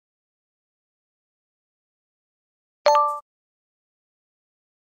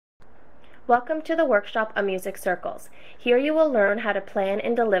Welcome to the workshop on music circles. Here you will learn how to plan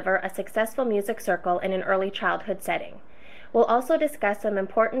and deliver a successful music circle in an early childhood setting. We'll also discuss some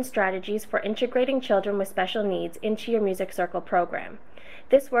important strategies for integrating children with special needs into your music circle program.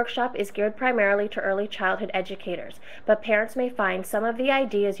 This workshop is geared primarily to early childhood educators, but parents may find some of the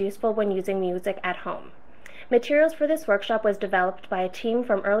ideas useful when using music at home. Materials for this workshop was developed by a team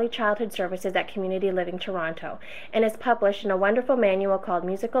from Early Childhood Services at Community Living Toronto and is published in a wonderful manual called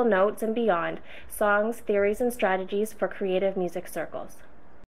Musical Notes and Beyond: Songs, Theories, and Strategies for Creative Music Circles.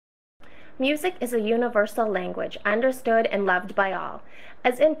 Music is a universal language, understood and loved by all.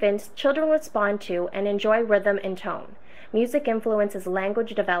 As infants, children respond to and enjoy rhythm and tone. Music influences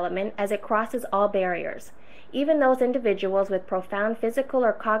language development as it crosses all barriers. Even those individuals with profound physical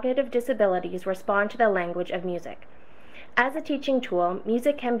or cognitive disabilities respond to the language of music. As a teaching tool,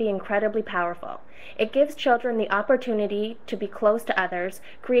 music can be incredibly powerful. It gives children the opportunity to be close to others,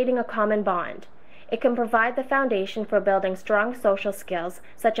 creating a common bond. It can provide the foundation for building strong social skills,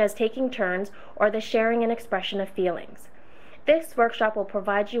 such as taking turns or the sharing and expression of feelings. This workshop will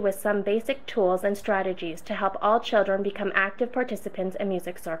provide you with some basic tools and strategies to help all children become active participants in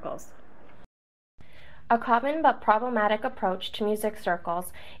music circles. A common but problematic approach to music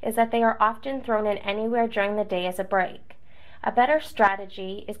circles is that they are often thrown in anywhere during the day as a break. A better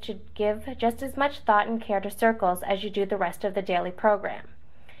strategy is to give just as much thought and care to circles as you do the rest of the daily program.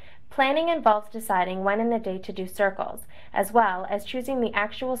 Planning involves deciding when in the day to do circles, as well as choosing the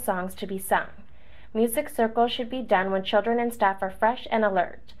actual songs to be sung. Music circles should be done when children and staff are fresh and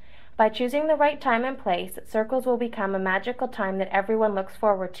alert. By choosing the right time and place, circles will become a magical time that everyone looks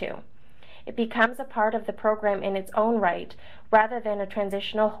forward to. It becomes a part of the program in its own right, rather than a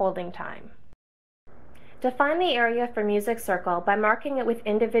transitional holding time. Define the area for music circle by marking it with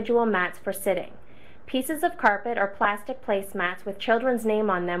individual mats for sitting. Pieces of carpet or plastic placemats with children's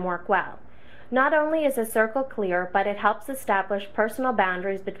name on them work well. Not only is a circle clear, but it helps establish personal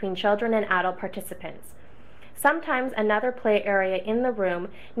boundaries between children and adult participants. Sometimes another play area in the room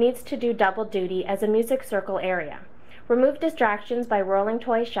needs to do double duty as a music circle area. Remove distractions by rolling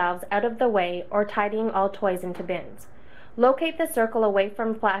toy shelves out of the way or tidying all toys into bins. Locate the circle away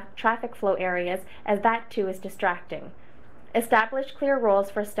from traffic flow areas, as that too is distracting. Establish clear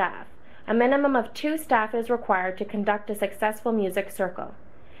roles for staff. A minimum of 2 staff is required to conduct a successful music circle.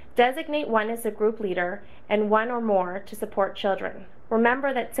 Designate one as a group leader and one or more to support children.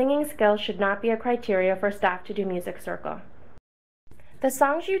 Remember that singing skills should not be a criteria for staff to do music circle. The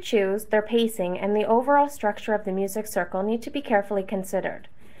songs you choose, their pacing, and the overall structure of the music circle need to be carefully considered.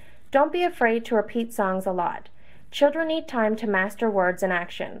 Don't be afraid to repeat songs a lot. Children need time to master words and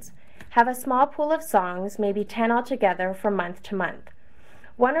actions. Have a small pool of songs, maybe 10 altogether, from month to month.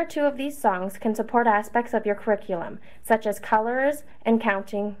 1 or 2 of these songs can support aspects of your curriculum, such as colors and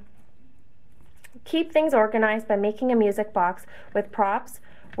counting. Keep things organized by making a music box with props,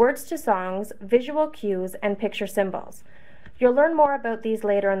 words to songs, visual cues, and picture symbols. You'll learn more about these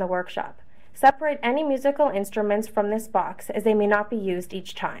later in the workshop. Separate any musical instruments from this box, as they may not be used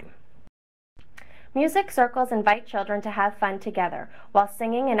each time. Music circles invite children to have fun together while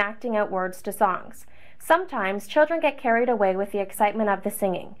singing and acting out words to songs. Sometimes children get carried away with the excitement of the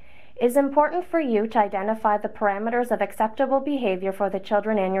singing. It is important for you to identify the parameters of acceptable behavior for the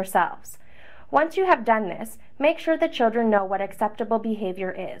children and yourselves. Once you have done this, make sure the children know what acceptable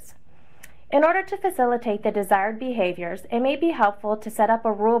behavior is. In order to facilitate the desired behaviors, it may be helpful to set up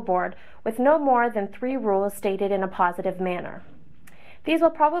a rule board with no more than 3 rules stated in a positive manner. These will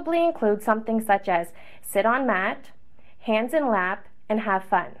probably include something such as sit on mat, hands in lap, and have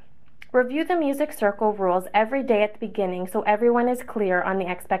fun. Review the music circle rules every day at the beginning so everyone is clear on the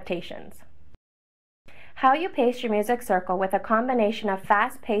expectations. How you pace your music circle with a combination of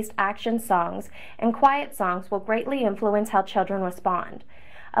fast-paced action songs and quiet songs will greatly influence how children respond.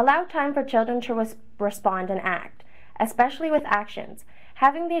 Allow time for children to respond and act, especially with actions.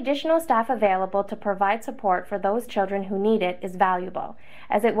 Having the additional staff available to provide support for those children who need it is valuable,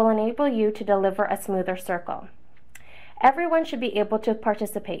 as it will enable you to deliver a smoother circle. Everyone should be able to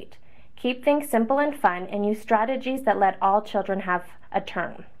participate. Keep things simple and fun, and use strategies that let all children have a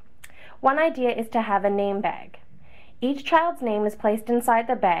turn. One idea is to have a name bag. Each child's name is placed inside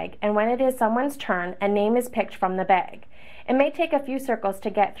the bag, and when it is someone's turn, a name is picked from the bag. It may take a few circles to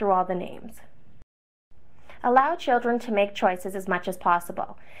get through all the names. Allow children to make choices as much as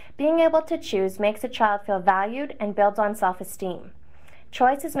possible. Being able to choose makes a child feel valued and builds on self-esteem.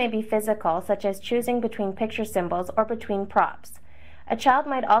 Choices may be physical, such as choosing between picture symbols or between props. A child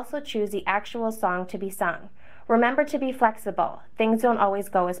might also choose the actual song to be sung. Remember to be flexible. Things don't always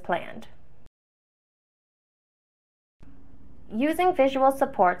go as planned. Using visual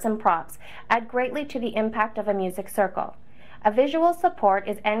supports and props add greatly to the impact of a music circle. A visual support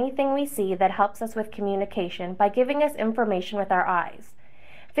is anything we see that helps us with communication by giving us information with our eyes.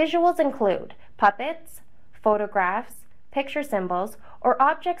 Visuals include puppets, photographs, picture symbols, or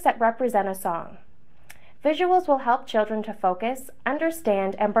objects that represent a song. Visuals will help children to focus,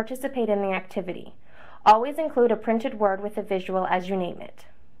 understand, and participate in the activity. Always include a printed word with a visual as you name it.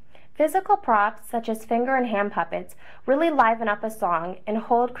 Physical props, such as finger and hand puppets, really liven up a song and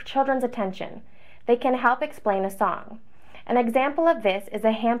hold children's attention. They can help explain a song. An example of this is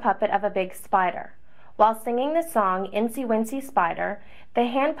a hand puppet of a big spider. While singing the song Incy Wincy Spider, the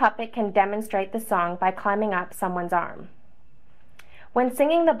hand puppet can demonstrate the song by climbing up someone's arm. When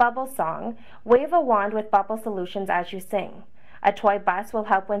singing the bubble song, wave a wand with bubble solutions as you sing. A toy bus will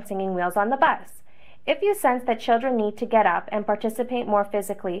help when singing Wheels on the Bus. If you sense that children need to get up and participate more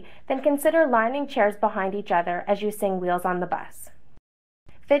physically, then consider lining chairs behind each other as you sing Wheels on the Bus.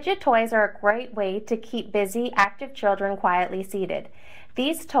 Fidget toys are a great way to keep busy, active children quietly seated.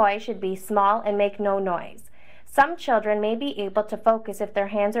 These toys should be small and make no noise. Some children may be able to focus if their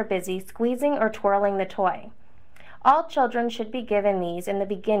hands are busy squeezing or twirling the toy. All children should be given these in the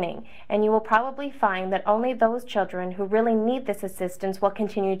beginning, and you will probably find that only those children who really need this assistance will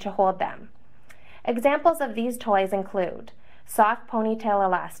continue to hold them. Examples of these toys include soft ponytail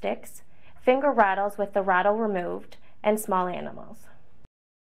elastics, finger rattles with the rattle removed, and small animals.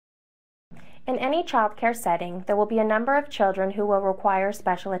 In any childcare setting, there will be a number of children who will require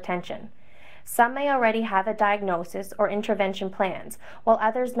special attention. Some may already have a diagnosis or intervention plans, while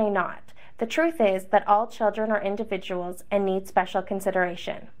others may not. The truth is that all children are individuals and need special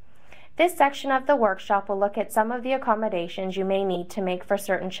consideration. This section of the workshop will look at some of the accommodations you may need to make for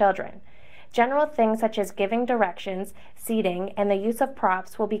certain children. General things such as giving directions, seating, and the use of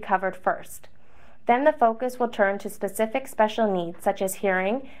props will be covered first. Then the focus will turn to specific special needs such as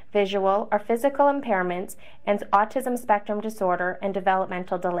hearing, visual, or physical impairments, and autism spectrum disorder and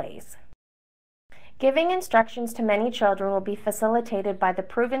developmental delays. Giving instructions to many children will be facilitated by the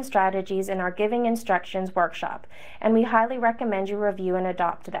proven strategies in our Giving Instructions workshop, and we highly recommend you review and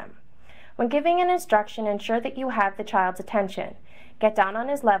adopt them. When giving an instruction, ensure that you have the child's attention. Get down on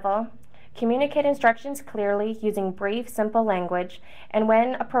his level, communicate instructions clearly using brief, simple language, and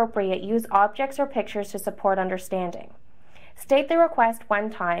when appropriate, use objects or pictures to support understanding. State the request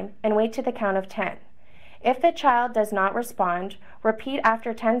one time and wait to the count of 10. If the child does not respond, repeat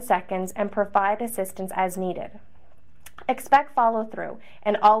after 10 seconds and provide assistance as needed. Expect follow-through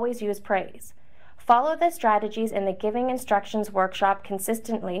and always use praise. Follow the strategies in the Giving Instructions workshop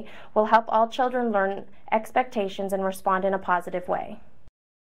consistently will help all children learn expectations and respond in a positive way.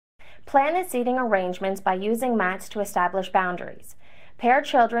 Plan the seating arrangements by using mats to establish boundaries. Pair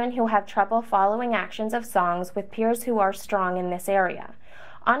children who have trouble following actions of songs with peers who are strong in this area.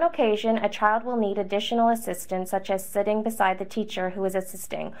 On occasion, a child will need additional assistance, such as sitting beside the teacher who is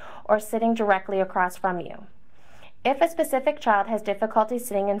assisting or sitting directly across from you. If a specific child has difficulty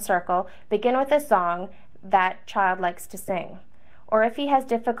sitting in circle, begin with a song that child likes to sing. Or if he has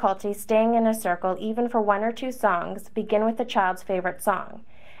difficulty staying in a circle even for 1 or 2 songs, begin with the child's favorite song.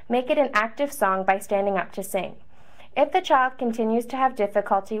 Make it an active song by standing up to sing. If the child continues to have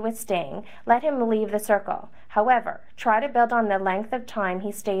difficulty with staying, let him leave the circle. However, try to build on the length of time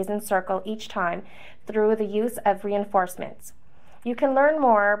he stays in circle each time through the use of reinforcements. You can learn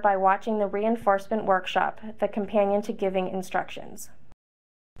more by watching the reinforcement workshop, the companion to Giving Instructions.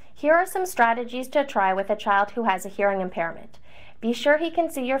 Here are some strategies to try with a child who has a hearing impairment. Be sure he can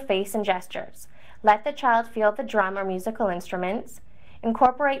see your face and gestures. Let the child feel the drum or musical instruments.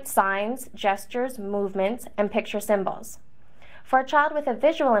 Incorporate signs, gestures, movements, and picture symbols. For a child with a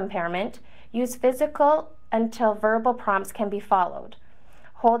visual impairment, use physical until verbal prompts can be followed.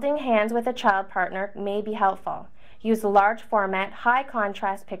 Holding hands with a child partner may be helpful. Use large format, high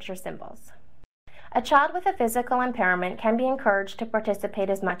contrast picture symbols. A child with a physical impairment can be encouraged to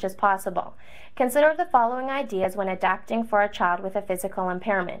participate as much as possible. Consider the following ideas when adapting for a child with a physical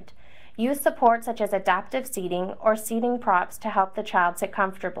impairment. Use support such as adaptive seating or seating props to help the child sit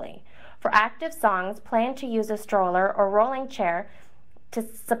comfortably. For active songs, plan to use a stroller or rolling chair to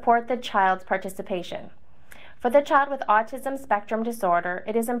support the child's participation. For the child with autism spectrum disorder,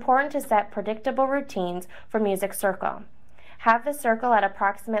 it is important to set predictable routines for music circle. Have the circle at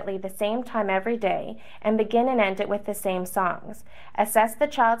approximately the same time every day and begin and end it with the same songs. Assess the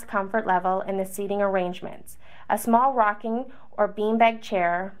child's comfort level in the seating arrangements. A small rocking or beanbag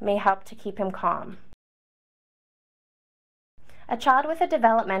chair may help to keep him calm. A child with a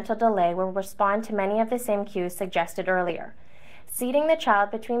developmental delay will respond to many of the same cues suggested earlier. Seating the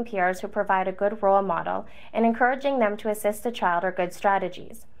child between peers who provide a good role model and encouraging them to assist the child are good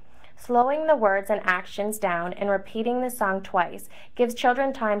strategies. Slowing the words and actions down and repeating the song twice gives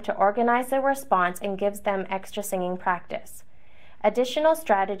children time to organize their response and gives them extra singing practice. Additional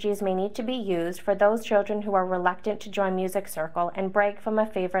strategies may need to be used for those children who are reluctant to join music circle and break from a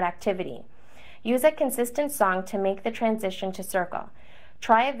favorite activity. Use a consistent song to make the transition to circle.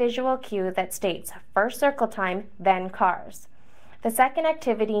 Try a visual cue that states, first circle time, then cars. The second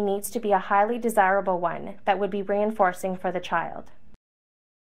activity needs to be a highly desirable one that would be reinforcing for the child.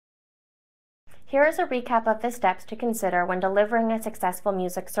 Here is a recap of the steps to consider when delivering a successful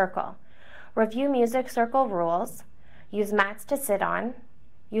music circle. Review music circle rules, use mats to sit on,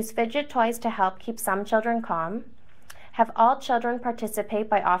 use fidget toys to help keep some children calm, have all children participate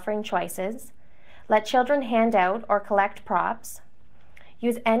by offering choices, let children hand out or collect props,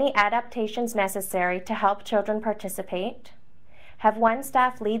 use any adaptations necessary to help children participate, have one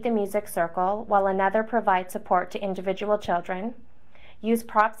staff lead the music circle while another provides support to individual children, use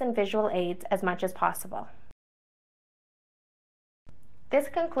props and visual aids as much as possible. This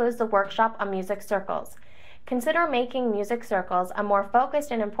concludes the workshop on music circles. Consider making music circles a more focused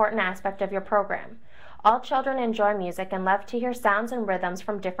and important aspect of your program. All children enjoy music and love to hear sounds and rhythms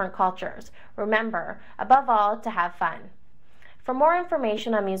from different cultures. Remember, above all, to have fun. For more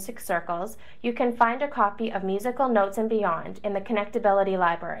information on music circles, you can find a copy of Musical Notes and Beyond in the Connectability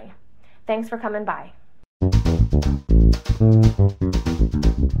Library. Thanks for coming by.